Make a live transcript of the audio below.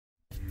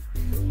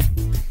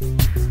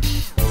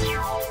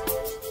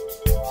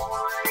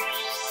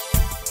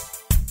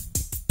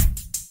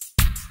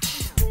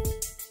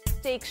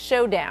high-stakes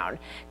showdown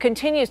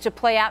continues to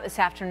play out this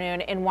afternoon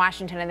in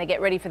Washington, and they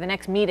get ready for the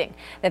next meeting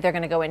that they're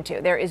going to go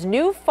into. There is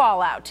new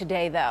fallout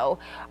today, though,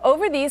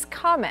 over these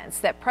comments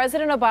that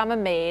President Obama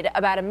made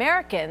about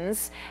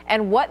Americans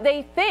and what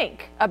they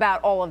think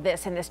about all of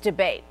this in this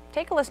debate.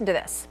 Take a listen to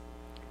this.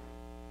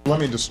 Let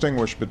me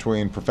distinguish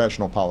between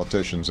professional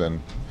politicians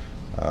and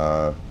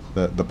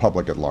the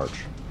public at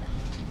large.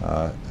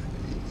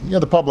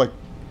 The public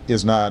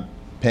is not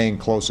paying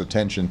close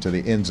attention to the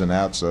ins and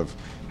outs of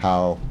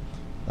how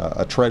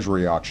a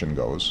Treasury auction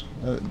goes.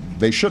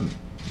 They shouldn't.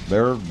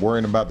 They're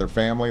worrying about their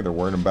family, they're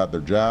worrying about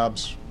their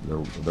jobs,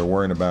 they're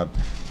worrying about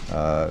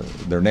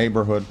their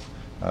neighborhood.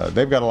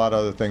 They've got a lot of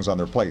other things on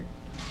their plate.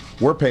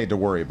 We're paid to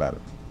worry about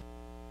it.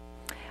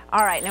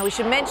 All right, now we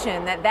should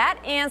mention that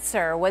that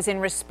answer was in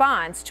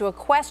response to a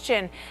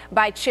question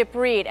by Chip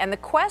Reed. And the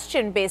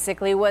question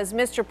basically was,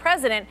 Mr.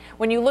 President,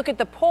 when you look at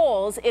the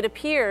polls, it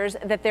appears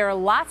that there are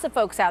lots of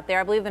folks out there,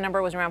 I believe the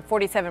number was around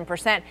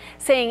 47%,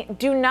 saying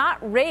do not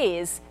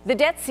raise the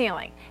debt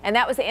ceiling. And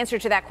that was the answer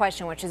to that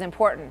question, which is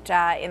important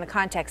in the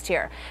context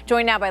here.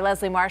 Joined now by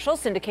Leslie Marshall,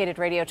 syndicated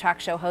radio talk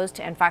show host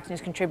and Fox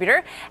News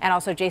contributor, and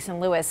also Jason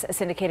Lewis, a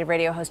syndicated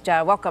radio host.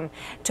 Welcome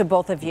to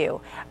both of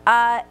you.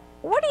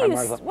 What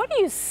do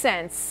you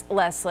sense,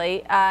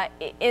 Leslie,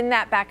 in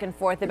that back and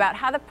forth about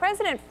how the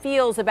president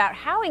feels about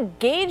how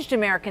engaged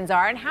Americans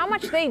are and how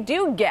much they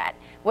do get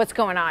what's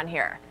going on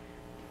here?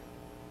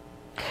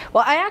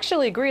 Well, I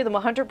actually agree with them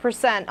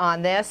 100%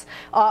 on this.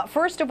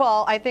 First of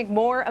all, I think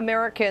more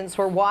Americans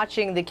were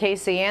watching the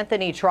Casey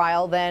Anthony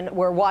trial than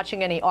were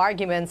watching any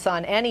arguments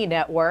on any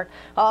network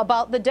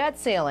about the debt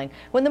ceiling.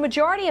 When the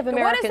majority of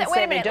Americans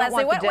say they don't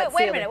want the debt ceiling.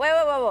 Wait a minute,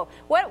 whoa.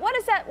 What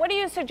is that? What are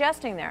you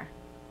suggesting there?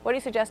 What are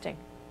you suggesting?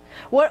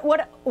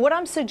 What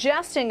I'm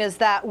suggesting is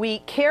that we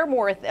care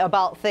more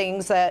about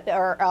things that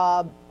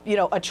are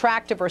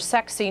attractive or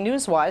sexy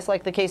news-wise,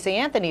 like the Casey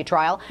Anthony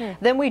trial,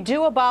 than we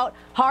do about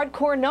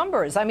hardcore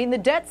numbers. I mean, the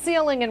debt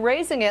ceiling and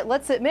raising it,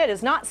 let's admit,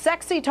 is not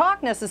sexy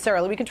talk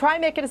necessarily. We can try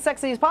and make it as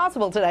sexy as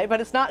possible today, but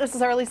it's not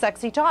necessarily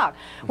sexy talk.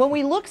 When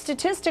we look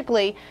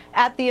statistically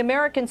at the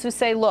Americans who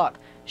say, look,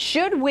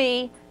 should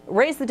we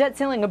raise the debt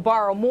ceiling and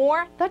borrow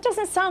more? That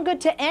doesn't sound good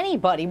to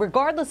anybody,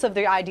 regardless of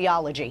their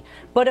ideology.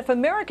 But if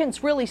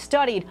Americans really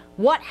studied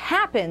what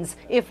happens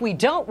if we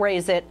don't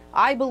raise it,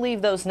 I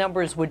believe those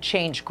numbers would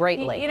change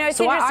greatly.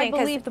 So I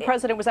believe the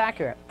president was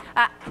accurate.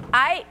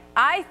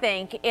 I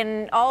think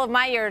in all of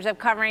my years of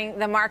covering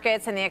the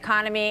markets and the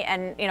economy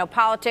and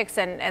politics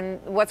and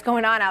what's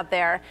going on out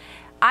there,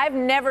 I've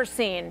never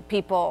seen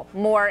people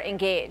more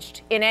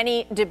engaged in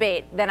any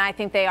debate than I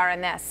think they are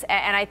in this.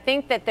 And I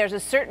think that there's a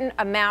certain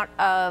amount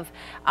of,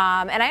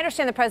 and I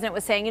understand the president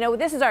was saying,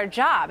 this is our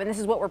job and this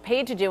is what we're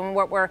paid to do and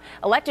what we're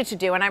elected to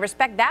do. And I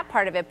respect that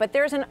part of it. But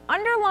there's an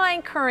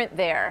underlying current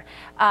there,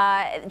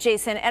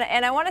 Jason,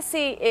 and I want to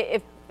see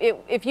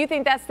if you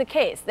think that's the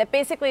case, that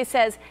basically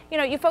says,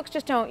 you folks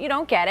just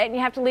don't get it and you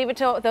have to leave it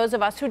to those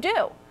of us who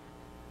do.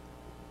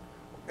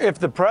 If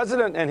the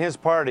president and his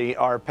party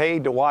are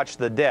paid to watch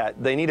the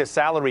debt, they need a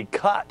salary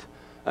cut.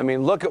 I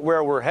mean, look at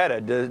where we're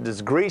headed.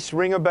 Does Greece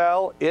ring a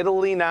bell?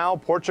 Italy now,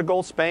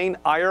 Portugal, Spain,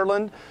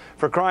 Ireland,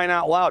 for crying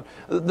out loud.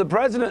 The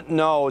president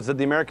knows that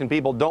the American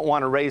people don't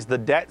want to raise the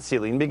debt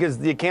ceiling because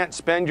you can't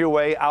spend your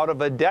way out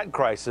of a debt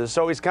crisis.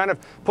 So he's kind of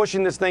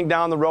pushing this thing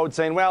down the road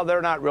saying, well,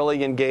 they're not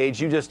really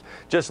engaged. You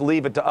just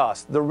leave it to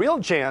us. The real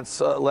chance,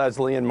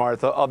 Leslie and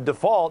Martha, of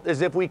default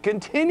is if we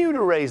continue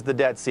to raise the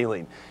debt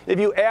ceiling. If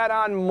you add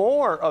on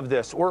more of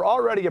this, we're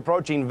already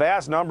approaching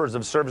vast numbers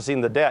of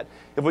servicing the debt.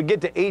 If we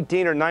get to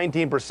 18 or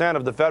 19%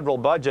 of the federal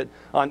budget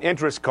on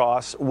interest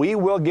costs, we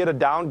will get a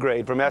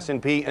downgrade from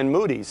S&P and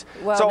Moody's.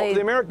 Well, so the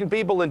American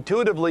people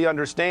intuitively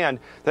understand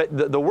that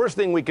the worst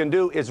thing we can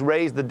do is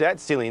raise the debt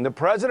ceiling. The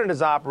president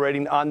is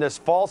operating on this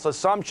false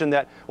assumption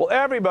that, well,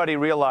 everybody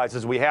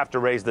realizes we have to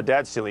raise the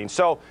debt ceiling.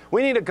 So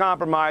we need a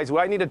compromise.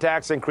 I need a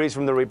tax increase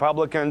from the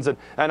Republicans, and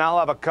I'll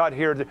have a cut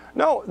here.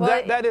 No,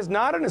 well, that is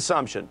not an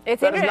assumption.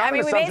 It's interesting. I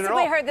mean, we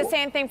basically heard the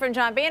same thing from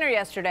John Boehner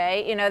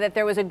yesterday, that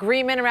there was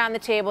agreement around the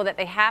table that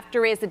they have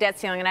to raise the debt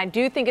ceiling. And I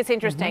do think it's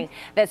interesting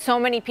that so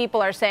many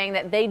people are saying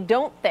that they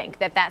don't think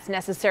that that's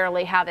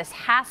necessarily how this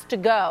has to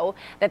go,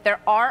 that there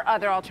are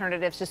other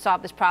alternatives to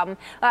solve this problem.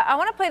 I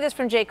want to play this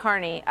from Jay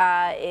Carney,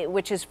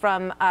 which is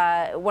from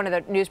one of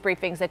the news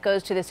briefings that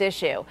goes to this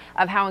issue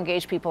of how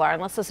engaged people are.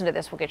 And let's listen to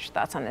this. We'll get your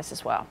thoughts on this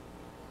as well.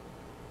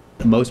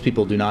 Most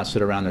people do not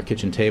sit around their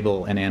kitchen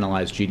table and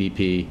analyze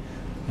GDP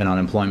and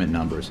unemployment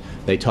numbers.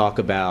 They talk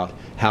about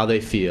how they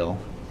feel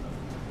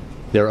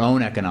their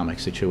own economic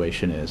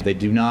situation is. They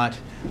do not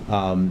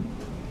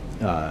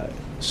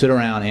sit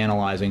around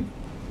analyzing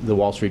the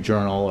Wall Street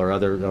Journal or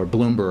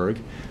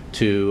Bloomberg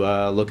to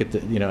look at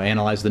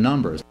analyze the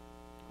numbers.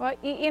 Well,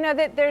 you know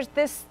that there's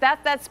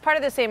that's part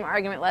of the same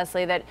argument,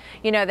 Leslie, that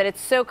that it's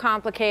so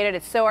complicated,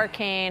 it's so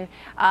arcane,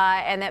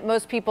 and that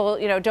most people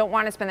don't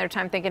want to spend their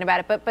time thinking about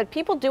it. But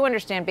people do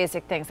understand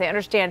basic things. They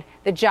understand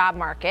the job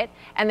market,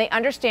 and they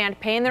understand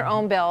paying their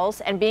own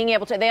bills and being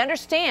able to. They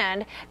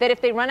understand that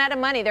if they run out of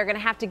money, they're going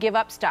to have to give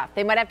up stuff.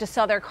 They might have to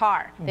sell their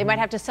car. They might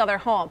have to sell their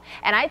home.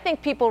 And I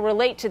think people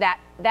relate to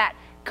that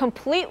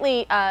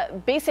completely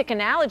basic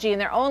analogy in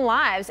their own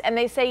lives, and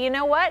they say, you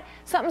know what,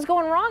 something's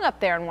going wrong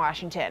up there in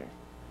Washington.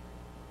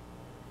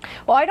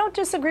 Well, I don't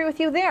disagree with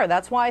you there.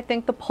 That's why I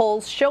think the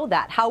polls show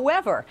that.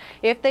 However,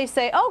 if they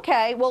say,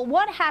 okay, well,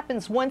 what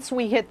happens once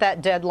we hit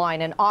that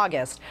deadline in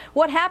August?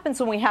 What happens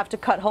when we have to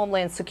cut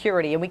Homeland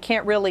Security and we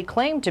can't really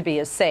claim to be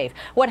as safe?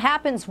 What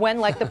happens when,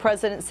 like the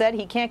president said,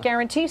 he can't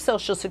guarantee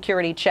Social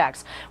Security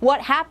checks?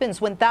 What happens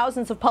when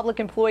thousands of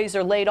public employees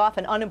are laid off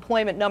and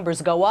unemployment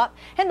numbers go up?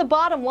 And the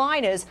bottom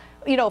line is,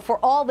 for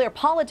all their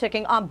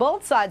politicking on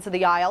both sides of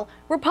the aisle,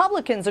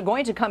 Republicans are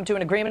going to come to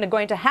an agreement and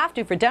going to have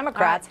to for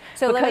Democrats,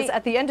 because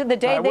at the end of the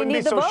day, they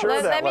need the vote.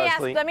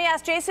 Let me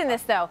ask Jason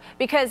this, though,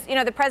 because,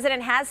 the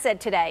president has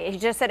said today, he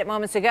just said it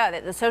moments ago,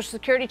 that the Social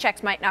Security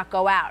checks might not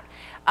go out.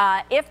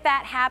 If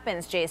that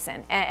happens,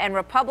 Jason, and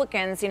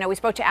Republicans, we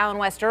spoke to Alan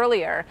West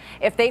earlier,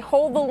 if they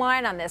hold the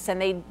line on this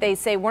and they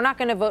say we're not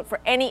going to vote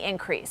for any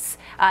increase,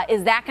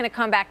 is that going to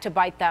come back to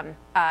bite them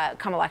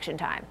come election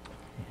time?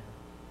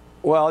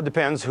 Well, it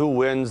depends who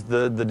wins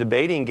the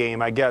debating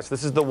game, I guess.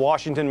 This is the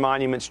Washington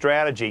Monument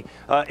strategy.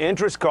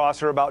 Interest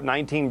costs are about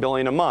 $19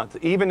 billion a month.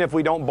 Even if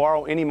we don't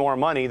borrow any more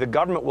money, the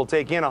government will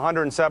take in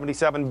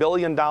 $177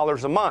 billion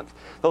a month.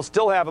 They'll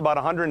still have about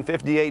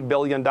 $158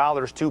 billion to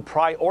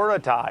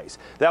prioritize.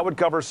 That would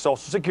cover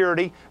Social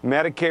Security,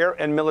 Medicare,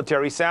 and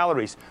military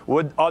salaries.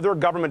 Would other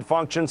government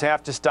functions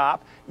have to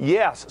stop?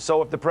 Yes.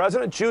 So if the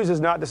president chooses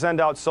not to send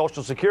out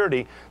Social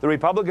Security, the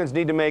Republicans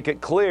need to make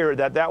it clear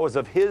that that was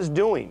of his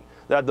doing,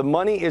 that the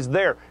money is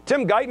there.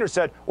 Tim Geithner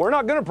said, we're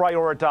not going to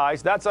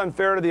prioritize. That's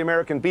unfair to the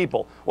American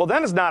people. Well,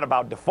 then it's not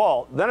about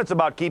default. Then it's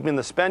about keeping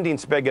the spending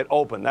spigot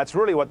open. That's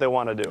really what they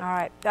want to do. All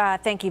right.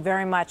 Thank you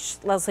very much,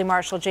 Leslie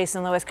Marshall,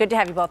 Jason Lewis. Good to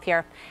have you both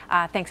here.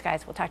 Thanks,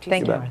 guys. We'll talk to you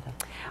soon. Thank you, Martha.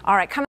 All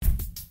right.